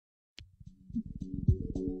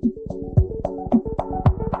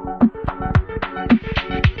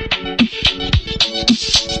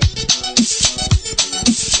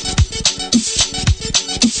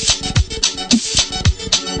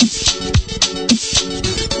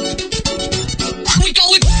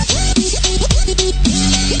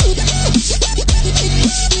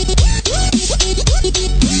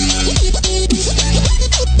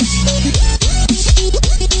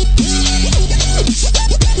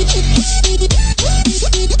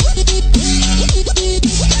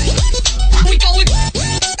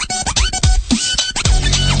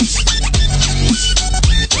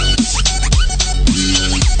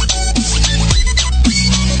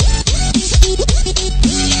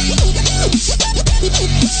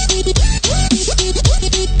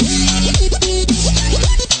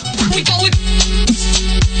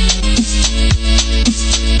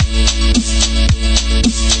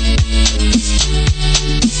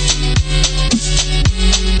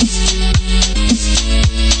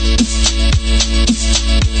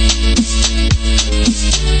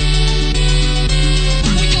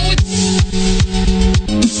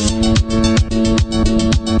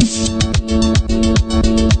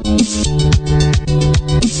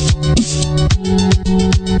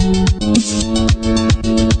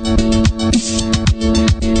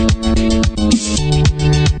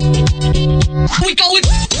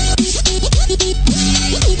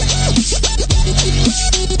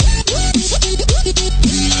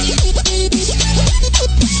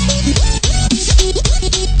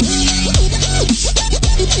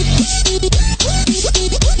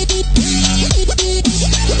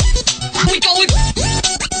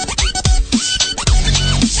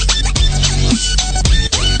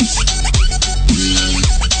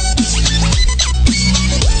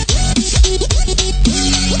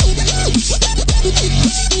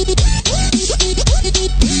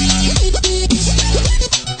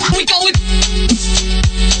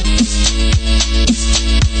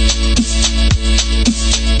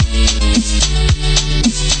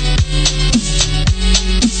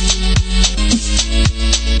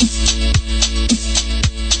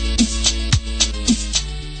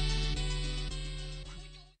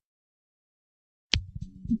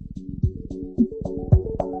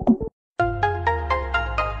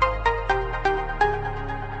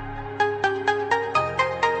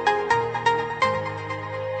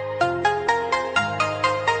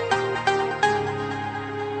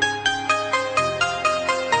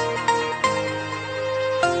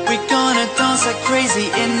We're gonna dance like crazy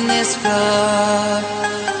in this club,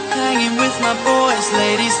 hanging with my boys,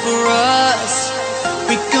 ladies for us.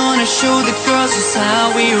 We're gonna show the girls just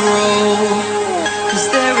how we roll, 'cause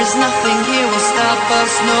there is nothing here will stop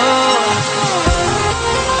us, no.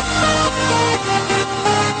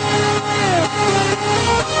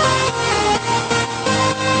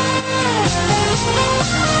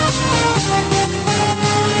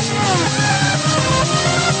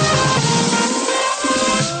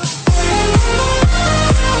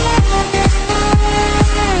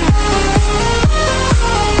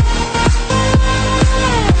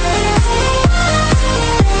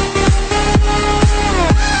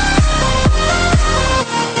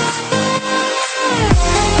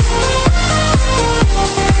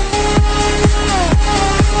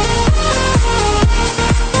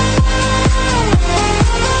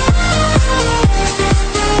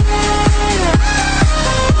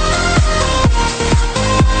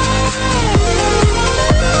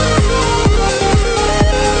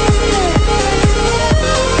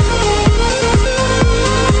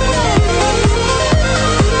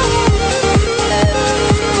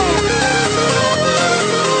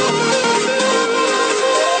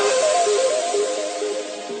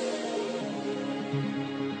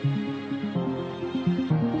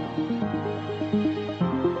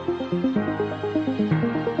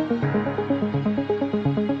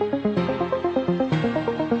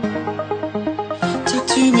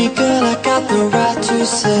 To me, girl, I got the right to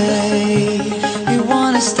say you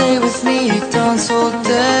wanna stay with me, dance all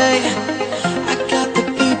day. I got the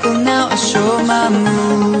people now, I show my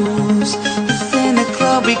moves. Within the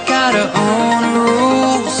club, we got our own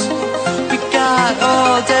rules. We got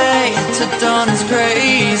all day to dance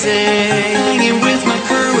crazy, hanging with my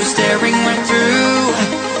crew, staring right through.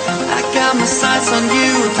 I got my sights on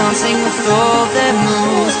you, dancing with all their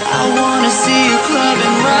moves. I wanna see you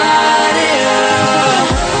clubbing right here.